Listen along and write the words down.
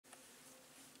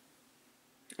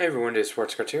Hey everyone, Dave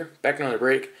Sports Cards here, back another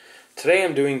break. Today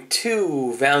I'm doing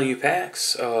two value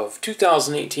packs of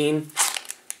 2018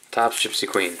 Topps Gypsy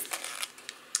Queen.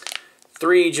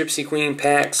 3 Gypsy Queen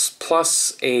packs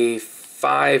plus a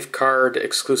 5-card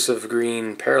exclusive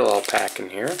green parallel pack in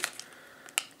here.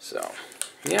 So,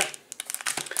 yeah.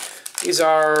 These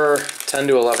are $10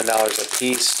 to $11 a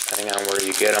piece, depending on where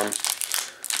you get them.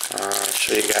 I'll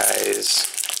show you guys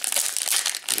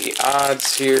the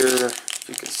odds here.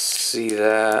 You can see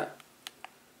that.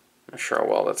 I'm not sure how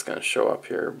well that's going to show up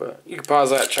here, but you can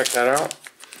pause that, check that out.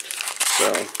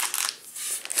 So,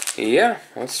 yeah,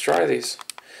 let's try these.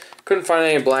 Couldn't find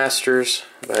any blasters,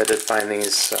 but I did find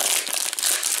these. A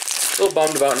little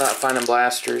bummed about not finding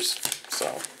blasters,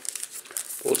 so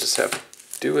we'll just have to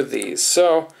do with these.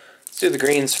 So, let's do the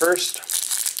greens first.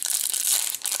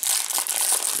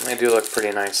 They do look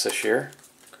pretty nice this year.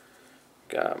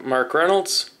 Got Mark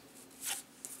Reynolds,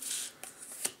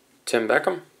 Tim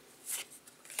Beckham,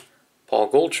 Paul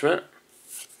Goldschmidt,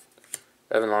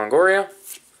 Evan Longoria,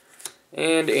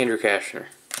 and Andrew Kashner.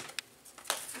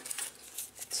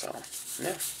 So,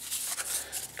 yeah.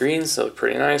 Greens look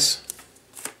pretty nice.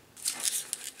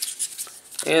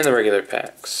 And the regular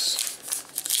packs.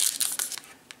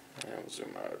 And we'll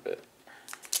zoom out a bit.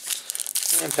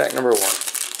 And pack number 1.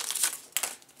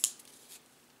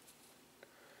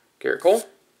 Garrett Cole,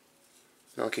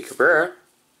 Melky Cabrera,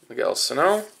 Miguel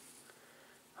Sano,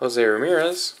 Jose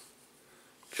Ramirez,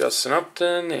 Justin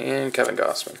Upton, and Kevin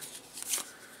Gossman.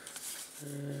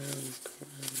 And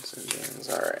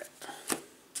alright.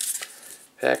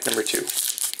 Pack number 2.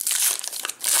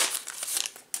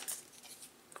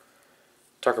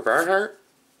 Tucker Barnhart,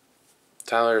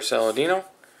 Tyler Saladino,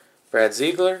 Brad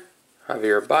Ziegler,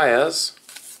 Javier Baez,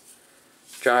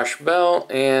 Josh Bell,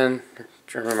 and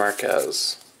German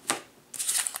Marquez.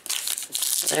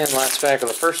 And last pack of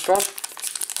the first one.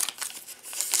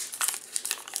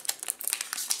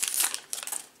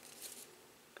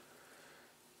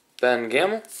 Ben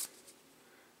Gamble,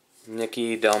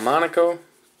 Nicky Delmonico,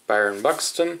 Byron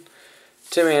Buxton,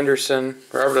 Tim Anderson,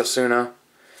 Robert Osuna,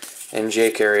 and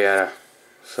Jake Arrieta.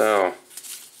 So,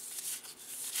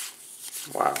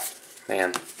 wow,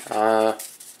 man.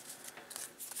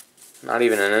 Not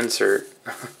even an insert.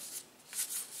 I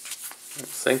don't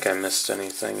think I missed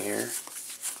anything here.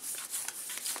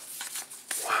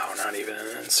 Wow, not even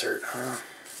an insert, huh?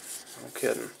 No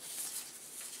kidding.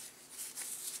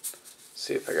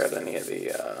 See if I got any of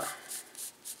the,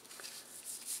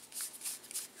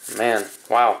 man,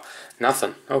 wow,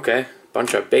 nothing. Okay,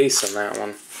 bunch of base in that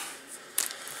one.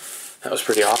 That was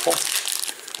pretty awful.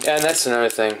 Yeah, and that's another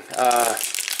thing.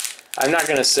 I'm not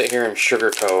going to sit here and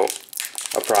sugarcoat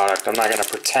a product. I'm not going to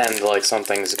pretend like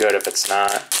something's good if it's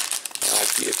not. You know,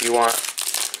 if you want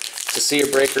to see a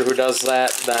breaker who does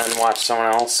that, then watch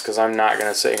someone else, because I'm not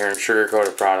going to sit here and sugarcoat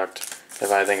a product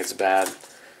if I think it's bad.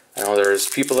 I know there's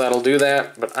people that'll do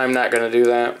that, but I'm not going to do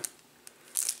that.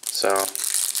 So,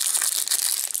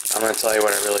 I'm going to tell you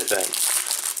what I really think.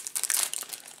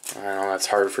 I know that's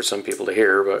hard for some people to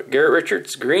hear, but Garrett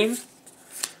Richards, green.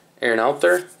 Aaron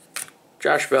Alther,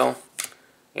 Josh Bell,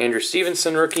 Andrew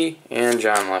Stevenson, rookie, and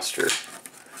John Lester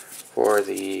for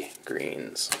the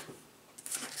greens.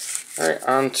 Alright,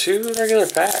 on to the regular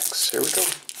packs. Here we go.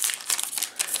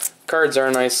 Cards are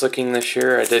nice looking this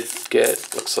year. I did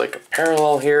get, looks like a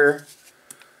parallel here.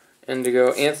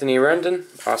 Indigo, Anthony Rendon,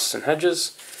 Austin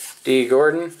Hedges, D.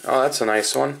 Gordon. Oh, that's a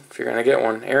nice one, if you're going to get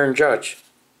one. Aaron Judge.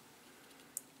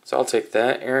 So I'll take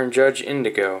that. Aaron Judge,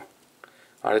 Indigo,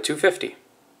 out of 250.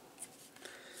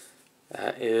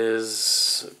 That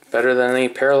is better than any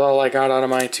parallel I got out of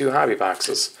my 2 hobby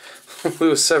boxes.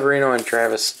 Luis Severino and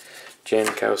Travis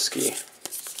Jankowski.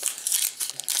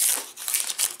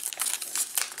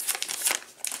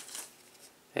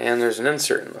 And there's an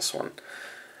insert in this one.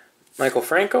 Michael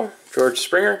Franco, George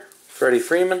Springer, Freddie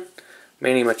Freeman,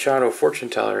 Manny Machado fortune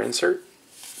teller insert,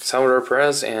 Salvador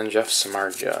Perez, and Jeff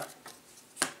Samardzija.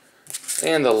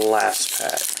 And the last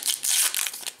pack.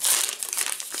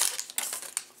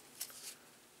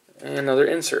 And another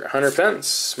insert. Hunter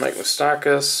Pence, Mike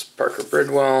Moustakas, Parker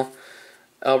Bridwell,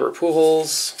 Albert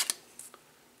Pujols,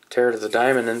 Tear to the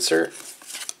Diamond insert,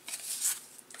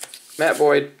 Matt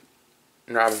Boyd,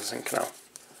 and Robinson Cano.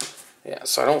 Yeah,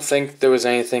 so I don't think there was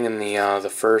anything in the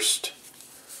first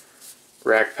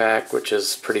rack pack, which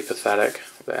is pretty pathetic,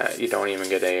 that you don't even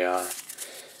get a,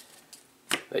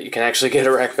 that you can actually get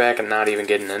a rack pack and not even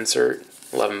get an insert.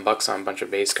 $11 on a bunch of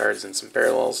base cards and some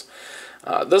parallels.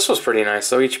 This was pretty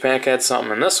nice, though. Each pack had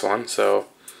something in this one, so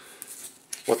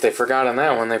what they forgot on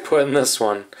that one, they put in this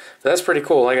one. But that's pretty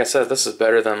cool. Like I said, this is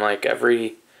better than like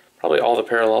probably all the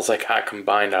parallels I got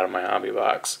combined out of my hobby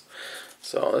box.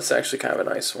 So that's actually kind of a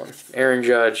nice one. Aaron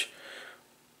Judge,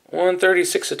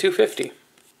 136 to 250.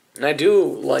 And I do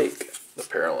like the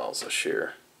parallels this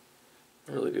year.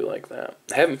 I really do like that.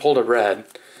 I haven't pulled a red,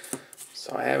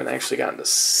 so I haven't actually gotten to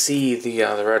see the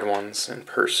red ones in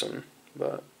person.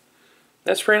 But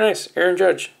that's pretty nice. Aaron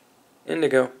Judge,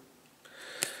 Indigo.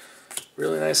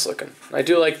 Really nice looking. I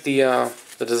do like the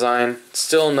design.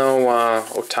 Still no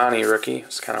Ohtani rookie. I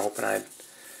was kind of hoping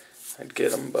I'd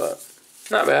get him, but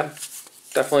not bad.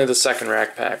 Definitely the second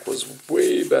rack pack was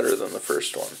way better than the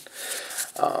first one.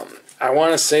 I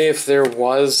want to say if there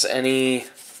was any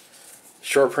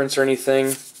short prints or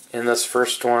anything in this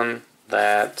first one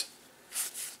that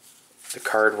the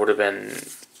card would have been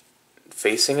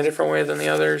facing a different way than the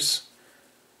others.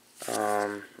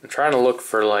 I'm trying to look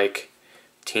for like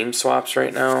team swaps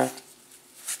right now.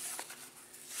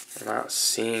 I'm not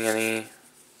seeing any.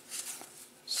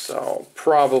 So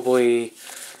probably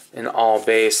an all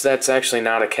base. That's actually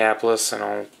not a capless. I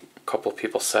know a couple of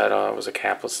people said it was a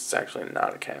capless. It's actually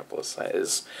not a capless. That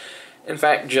is, in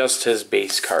fact, just his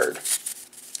base card.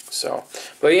 So,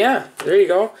 but yeah, there you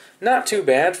go. Not too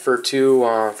bad for two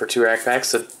rack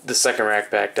packs. The second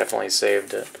rack pack definitely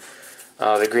saved it.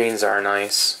 The greens are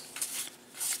nice.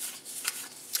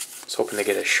 I was hoping to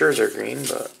get a Scherzer green,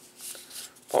 but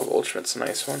Paul Goldschmidt's a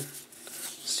nice one.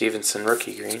 Stevenson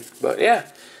rookie green. But yeah,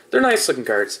 they're nice looking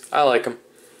cards. I like them.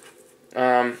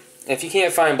 If you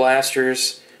can't find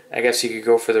blasters, I guess you could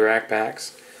go for the rack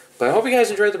packs. But I hope you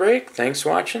guys enjoyed the break. Thanks for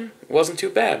watching. It wasn't too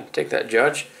bad. Take that,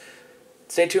 Judge.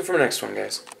 Stay tuned for the next one,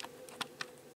 guys.